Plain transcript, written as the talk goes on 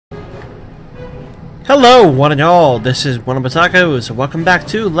Hello, one and all. This is WellArmedWithTacos. Welcome back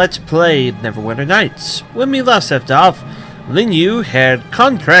to Let's Play Neverwinter Nights. When we last left off, Linu had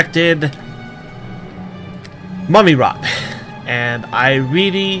contracted mummy rot, and I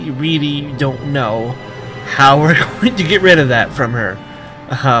really don't know how we're going to get rid of that from her.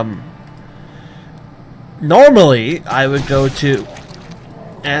 Normally, I would go to,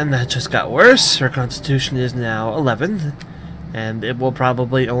 and that just got worse. Her constitution is now 11, and it will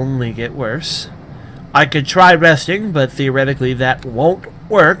probably only get worse. I could try resting, but theoretically that won't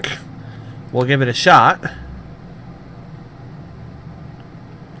work. We'll give it a shot.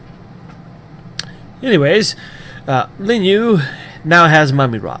 Anyways, Linu now has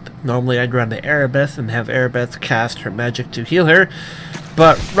mummy rot. Normally I'd run to Aribeth and have Aribeth cast her magic to heal her,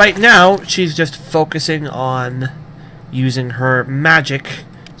 but right now she's just focusing on using her magic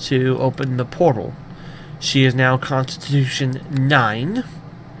to open the portal. She is now Constitution 9.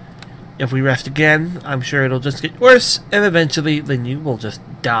 If we rest again, I'm sure it'll just get worse, and eventually Linu will just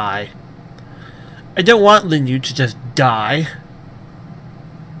die. I don't want Linu to just die.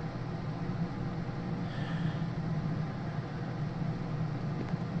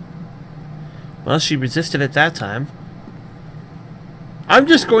 Well, she resisted at that time. I'm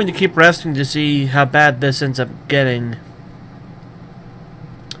just going to keep resting to see how bad this ends up getting.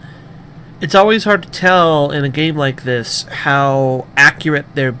 It's always hard to tell in a game like this how accurate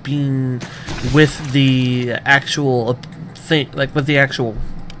they're being with the actual thing, like with the actual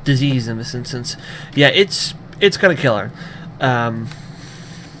disease in this instance. Yeah, it's gonna kill her.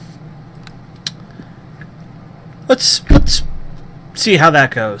 Let's see how that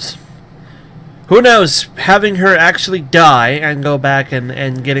goes. Who knows? Having her actually die and go back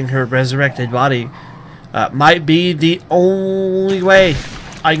and getting her resurrected body might be the only way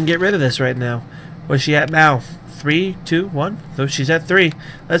I can get rid of this right now. Where's she at now? 3, 2, 1? So she's at 3.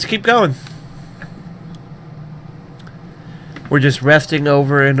 Let's keep going. We're just resting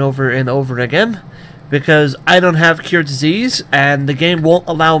over and over and over again because I don't have cure disease and the game won't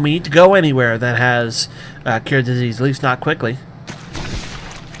allow me to go anywhere that has cure disease, at least not quickly.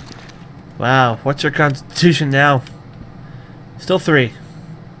 Wow, what's her constitution now? Still 3.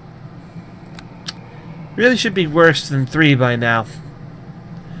 Really should be worse than 3 by now.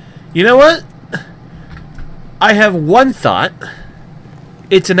 You know what? I have one thought.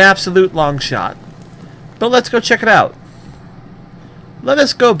 It's an absolute long shot. But let's go check it out. Let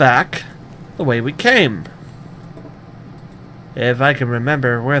us go back the way we came. If I can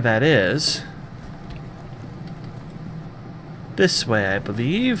remember where that is. This way, I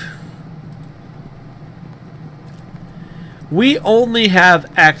believe. We only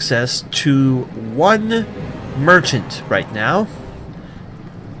have access to one merchant right now.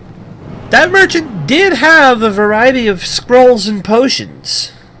 That merchant did have a variety of scrolls and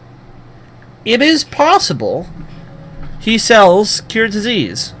potions. It is possible he sells cure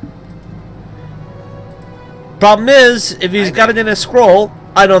disease. Problem is, if he's got it in a scroll,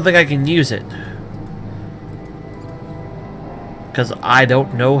 I don't think I can use it. Because I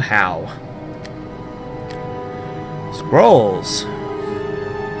don't know how. Scrolls.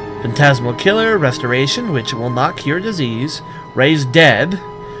 Phantasmal Killer, Restoration, which will not cure disease. Raise Dead.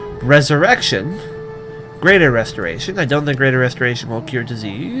 Resurrection. Greater Restoration. I don't think Greater Restoration will cure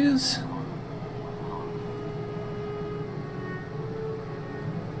disease.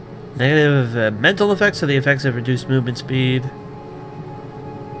 Negative mental effects, so the effects of reduced movement speed.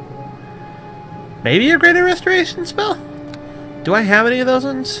 Maybe a Greater Restoration spell? Do I have any of those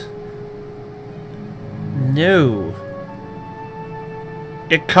ones? No.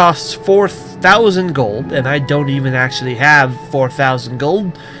 It costs 4,000 gold, and I don't even actually have 4,000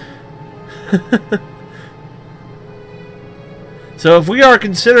 gold. So if we are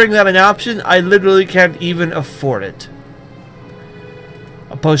considering that an option, I literally can't even afford it.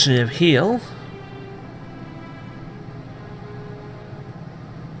 A potion of heal.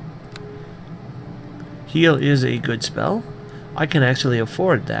 Heal is a good spell. I can actually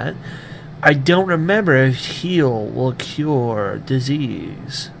afford that. I don't remember if heal will cure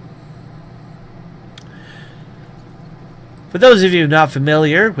disease. For those of you not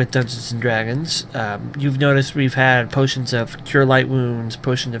familiar with Dungeons & Dragons, you've noticed we've had potions of cure light wounds,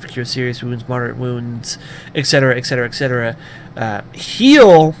 potions of cure serious wounds, moderate wounds, etc., etc., etc.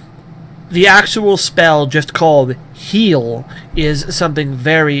 Heal, the actual spell just called heal, is something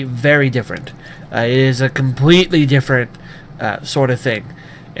very different. It is a completely different sort of thing.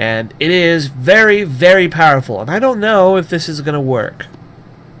 And it is very powerful. And I don't know if this is going to work.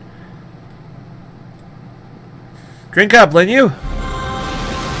 Drink up, Linu.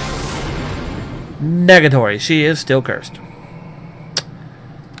 Negatory. She is still cursed.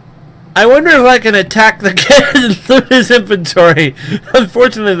 I wonder if I can attack the kid and loot his inventory.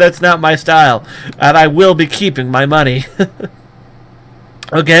 Unfortunately, that's not my style, and I will be keeping my money.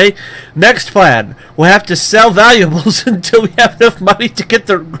 Okay, next plan. We'll have to sell valuables until we have enough money to get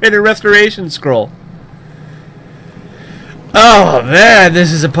the Greater Restoration Scroll. Oh man,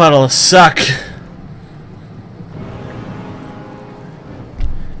 this is a puddle of suck.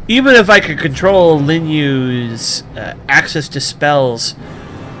 Even if I could control Linu's access to spells,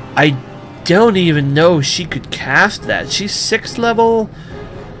 I don't even know she could cast that. She's 6th level.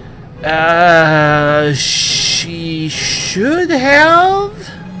 She should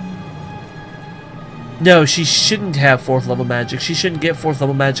have... No, she shouldn't have 4th level magic. She shouldn't get 4th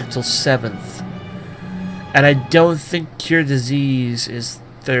level magic till 7th. And I don't think Cure Disease is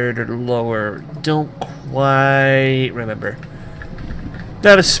 3rd or lower. Don't quite remember.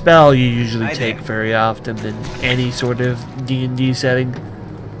 Not a spell you usually take very often in any sort of D&D setting.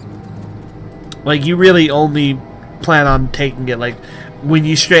 Like, you really only plan on taking it, like, when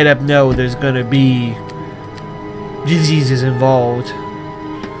you straight up know there's gonna be diseases involved.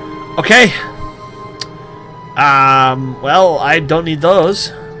 Okay. Well, I don't need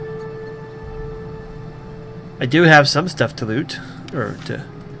those. I do have some stuff to loot, or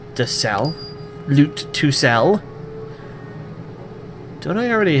to sell. Loot to sell. Don't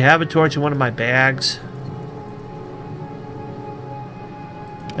I already have a torch in one of my bags?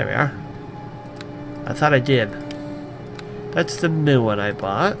 There we are. I thought I did. That's the new one I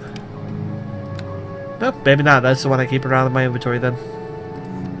bought. Nope, maybe not. That's the one I keep around in my inventory then.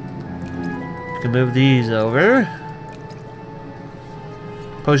 Can move these over.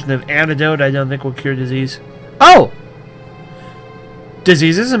 Potion of Antidote, I don't think will cure disease. Oh!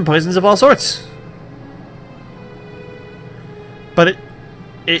 Diseases and poisons of all sorts. But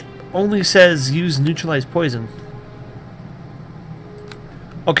it only says use neutralize poison.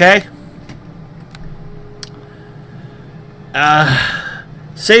 Okay.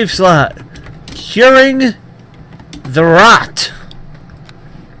 Save slot. Curing the rot.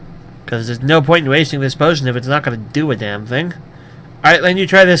 Because there's no point in wasting this potion if it's not going to do a damn thing. Alright, then you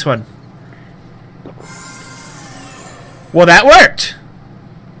try this one. Well, that worked.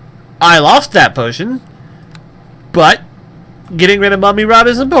 I lost that potion. But getting rid of mummy rot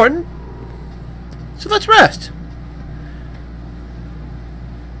is important. So let's rest.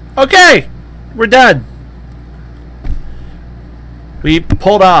 Okay. We're done. We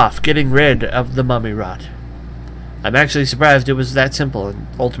pulled off getting rid of the mummy rot. I'm actually surprised it was that simple and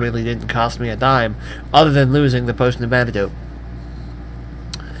ultimately didn't cost me a dime, other than losing the potion of antidote.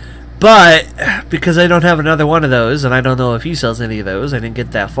 But, because I don't have another one of those, and I don't know if he sells any of those, I didn't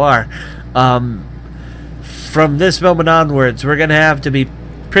get that far, from this moment onwards, we're going to have to be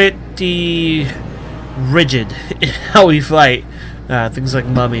pretty rigid in how we fight. Things like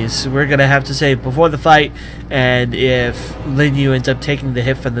mummies. We're going to have to save before the fight, and if Linu ends up taking the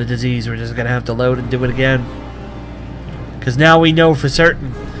hit from the disease, we're just going to have to load and do it again. Because now we know for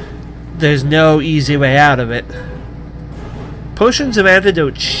certain there's no easy way out of it. Potions of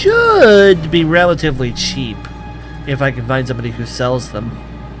antidote should be relatively cheap if I can find somebody who sells them.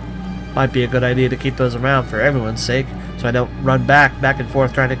 Might be a good idea to keep those around for everyone's sake, so I don't run back and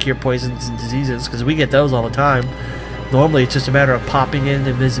forth trying to cure poisons and diseases, because we get those all the time. Normally it's just a matter of popping in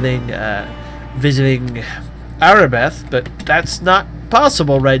and visiting Aribeth, but that's not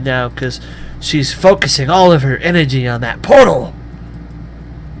possible right now because she's focusing all of her energy on that portal.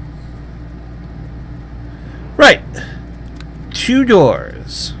 Right. 2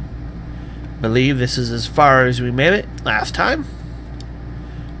 doors. Believe this is as far as we made it last time.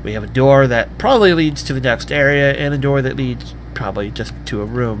 We have a door that probably leads to the next area and a door that leads probably just to a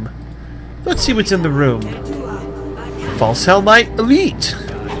room. Let's see what's in the room. False Hell Knight Elite.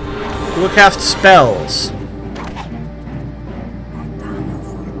 Who will cast spells.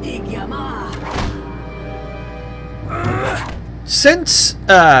 Since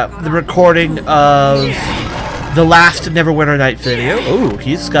the recording of the last Neverwinter night video, ooh,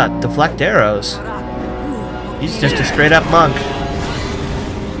 he's got deflect arrows. He's just a straight up monk.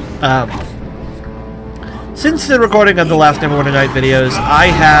 Since the recording of the last Neverwinter night videos, I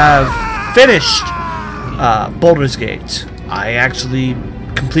have finished Baldur's Gate. I actually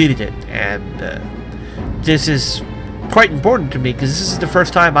completed it, and this is quite important to me because this is the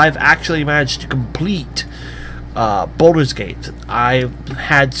first time I've actually managed to complete Baldur's Gate. I've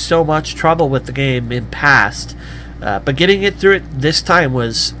had so much trouble with the game in past, but getting it through it this time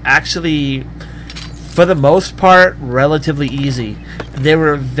was actually, for the most part, relatively easy. There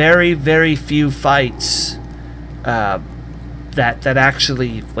were very, very few fights that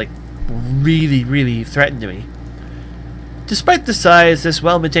actually, like, really threatened me. Despite the size, this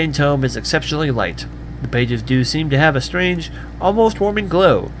well-maintained tome is exceptionally light. The pages do seem to have a strange, almost warming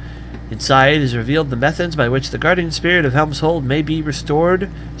glow. Inside is revealed the methods by which the guardian spirit of Helmshold may be restored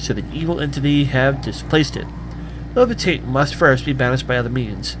should an evil entity have displaced it. Though the taint must first be banished by other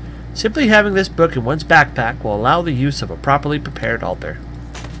means. Simply having this book in one's backpack will allow the use of a properly prepared altar.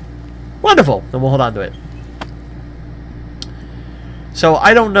 Wonderful! Then we'll hold on to it. So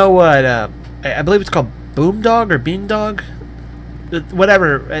I don't know what, I believe it's called Boomdog or Beandog?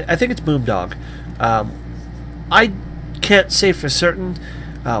 Whatever, I think it's Boomdog. I can't say for certain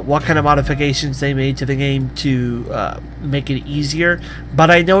what kind of modifications they made to the game to make it easier, but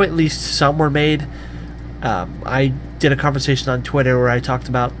I know at least some were made. I did a conversation on Twitter where I talked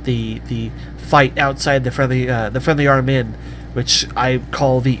about the fight outside the friendly arm inn, which I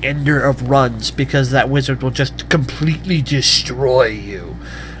call the Ender of Runs, because that wizard will just completely destroy you.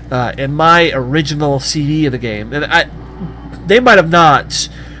 In my original CD of the game, and they might have not.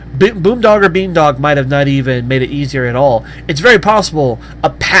 Boomdog or Beandog might have not even made it easier at all. It's very possible a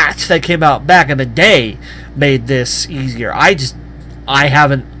patch that came out back in the day made this easier. I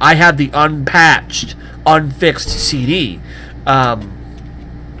have the unpatched, unfixed CD.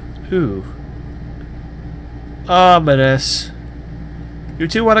 Ooh. Ominous. You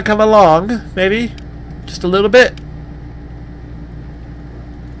two want to come along, maybe? Just a little bit?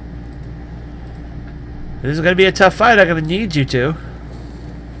 This is going to be a tough fight. I'm going to need you two.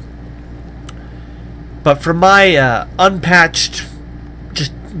 But for my unpatched,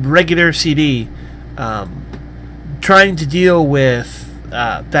 just regular CD, trying to deal with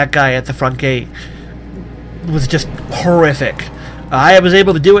that guy at the front gate was just horrific. I was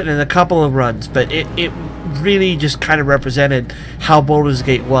able to do it in a couple of runs, but it really just kind of represented how Baldur's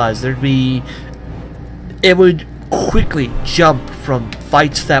Gate was. It would quickly jump from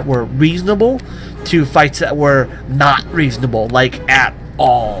fights that were reasonable to fights that were not reasonable, like at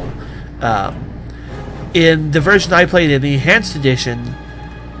all. In the version I played in the Enhanced Edition,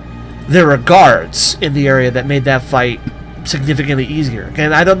 there were guards in the area that made that fight significantly easier.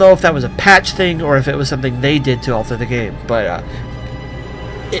 And I don't know if that was a patch thing or if it was something they did to alter the game, but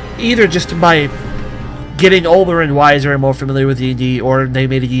either just by getting older and wiser and more familiar with D&D, or they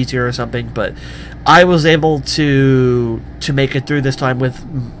made it easier or something, but I was able to make it through this time with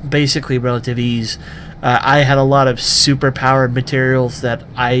basically relative ease. I had a lot of super powered materials that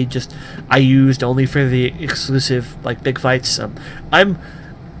I used only for the exclusive like big fights.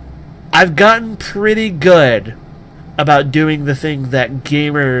 I've gotten pretty good about doing the thing that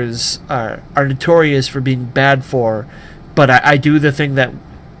gamers are notorious for being bad for, but I do the thing that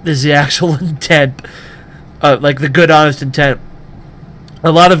is the actual intent, like the good honest intent.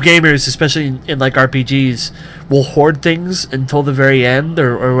 A lot of gamers, especially in like RPGs, will hoard things until the very end,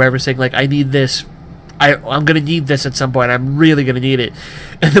 or whoever, saying like, I need this, I'm gonna need this at some point, I'm really gonna need it.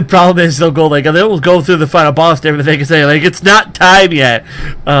 And the problem is they'll go through the final boss and everything and say like, it's not time yet.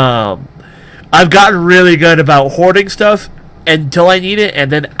 I've gotten really good about hoarding stuff until I need it,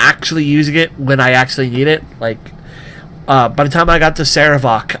 and then actually using it when I actually need it. Like by the time I got to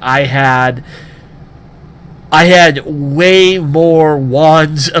Saravok, I had way more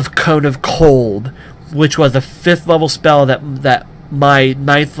Wands of Cone of Cold, which was a 5th level spell that my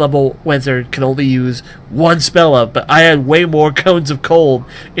 9th level wizard can only use one spell of, but I had way more Cones of Cold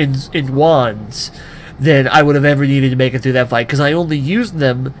in Wands than I would have ever needed to make it through that fight, because I only used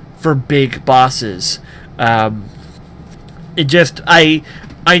them for big bosses. I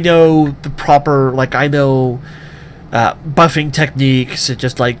know the proper, like, I know buffing techniques, and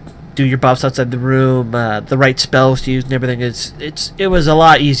just like do your buffs outside the room, the right spells to use and everything. It was a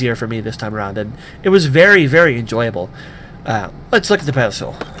lot easier for me this time around, and it was very, very enjoyable. Let's look at the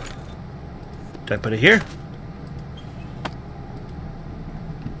pedestal. Do I put it here?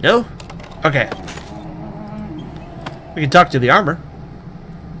 No? Okay. We can talk to the armor.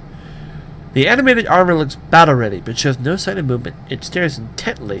 The animated armor looks battle-ready, but shows no sign of movement. It stares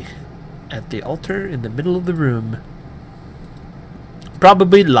intently at the altar in the middle of the room.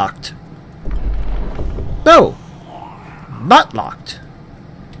 Probably locked. No! Not locked.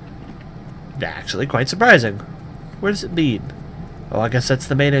 Actually, quite surprising. Where does it lead? Oh, I guess that's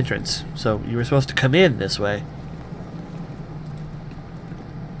the main entrance. So you were supposed to come in this way.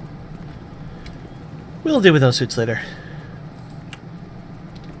 We'll deal with those suits later.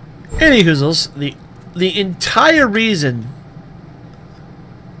 Any hoozles, the entire reason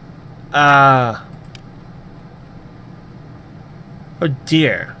oh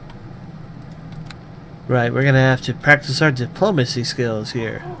dear. Right, we're gonna have to practice our diplomacy skills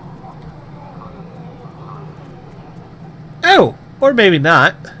here. Oh, or maybe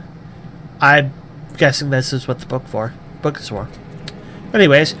not. I'm guessing this is what the book for. book is for.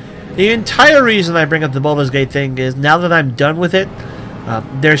 Anyways, the entire reason I bring up the Baldur's Gate thing is now that I'm done with it,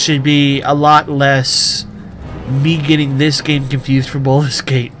 there should be a lot less me getting this game confused for Baldur's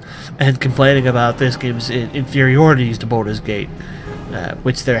Gate and complaining about this game's inferiorities to Baldur's Gate,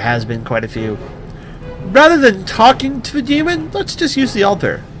 which there has been quite a few. Rather than talking to the demon, let's just use the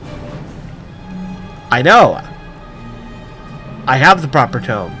altar. I know. I have the proper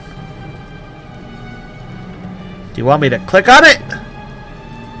tone. Do you want me to click on it?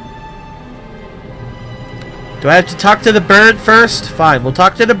 Do I have to talk to the bird first? Fine, we'll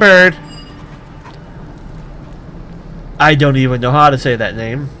talk to the bird. I don't even know how to say that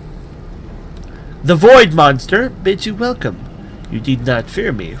name. The Void Monster bids you welcome. You need not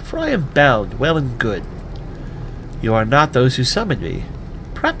fear me, for I am bound well and good. You are not those who summoned me.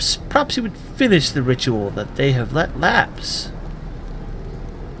 Perhaps you would finish the ritual that they have let lapse.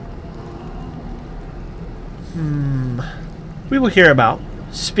 We will hear about.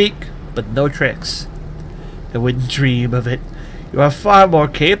 Speak, but no tricks. I wouldn't dream of it. You are far more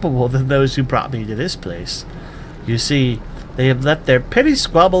capable than those who brought me to this place. You see, they have let their petty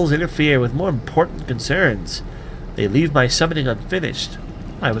squabbles interfere with more important concerns. They leave my summoning unfinished.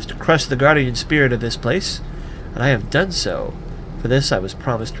 I was to crush the guardian spirit of this place, and I have done so. For this I was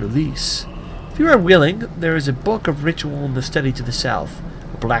promised release. If you are willing, there is a book of ritual in the study to the south,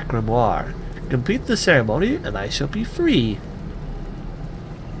 a black grimoire. Complete the ceremony, and I shall be free.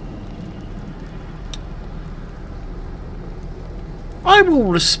 I will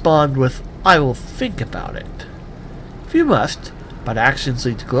respond with, I will think about it. If you must, but actions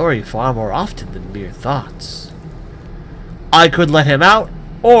lead to glory far more often than mere thoughts. I could let him out,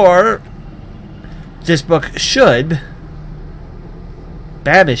 or this book should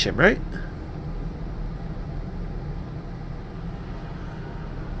banish him, right?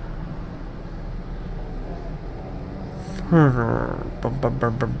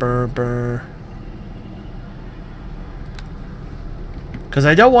 Because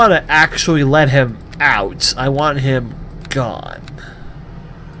I don't want to actually let him out. I want him gone.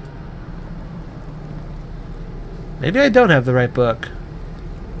 Maybe I don't have the right book.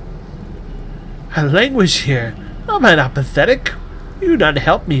 I languish here. Am I not pathetic? You do not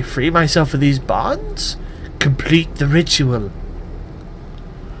help me free myself of these bonds? Complete the ritual.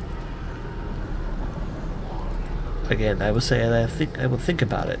 Again, I will say I will think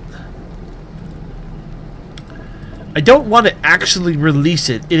about it. I don't want to actually release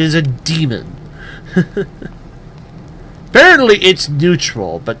it. It is a demon. Apparently it's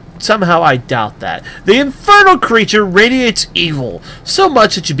neutral, but somehow I doubt that. The infernal creature radiates evil, so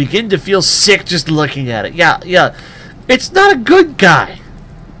much that you begin to feel sick just looking at it. Yeah. It's not a good guy.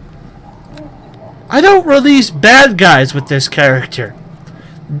 I don't release bad guys with this character.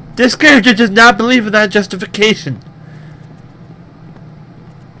 This character does not believe in that justification.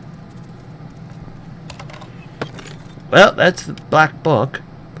 Well, that's the black book.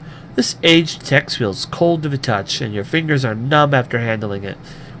 This aged text feels cold to the touch, and your fingers are numb after handling it.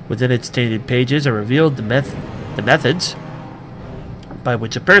 Within its tainted pages are revealed the methods by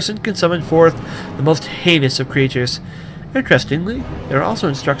which a person can summon forth the most heinous of creatures. Interestingly, there are also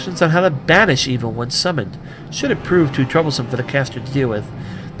instructions on how to banish evil once summoned, should it prove too troublesome for the caster to deal with.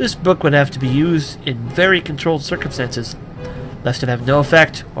 This book would have to be used in very controlled circumstances, lest it have no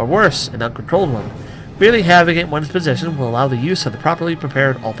effect, or worse, an uncontrolled one. Merely having it in one's possession will allow the use of the properly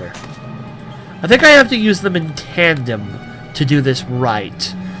prepared altar. I think I have to use them in tandem to do this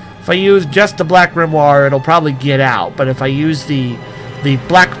right. If I use just the black grimoire, it'll probably get out, but if I use the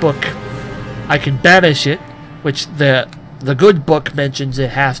black book, I can banish it, which the good book mentions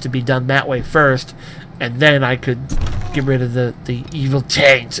it has to be done that way first, and then I could get rid of the evil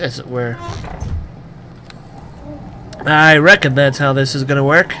taints, as it were. I reckon that's how this is going to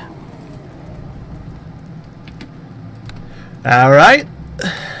work. Alright.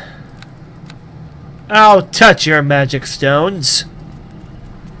 I'll touch your magic stones.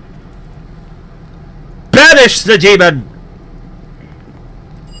 Banish the demon!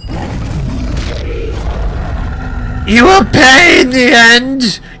 You will pay in the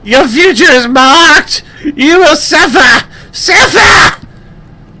end! Your future is marked! You will suffer! Suffer!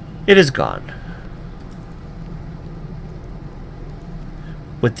 It is gone.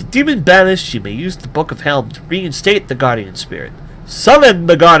 With the demon banished, you may use the Book of Helm to reinstate the Guardian Spirit. Summon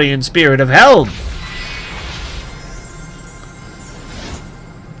the Guardian Spirit of Helm!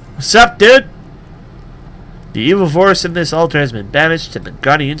 What's up, dude? The evil force in this altar has been banished and the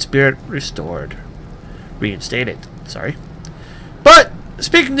Guardian Spirit restored. Reinstated, sorry. But,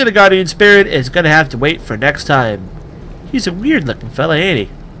 speaking to the Guardian Spirit is gonna have to wait for next time. He's a weird looking fella, ain't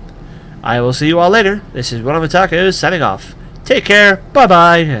he? I will see you all later. This is WellArmedWithTacos signing off. Take care,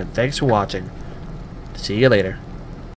 bye-bye, and thanks for watching. See you later.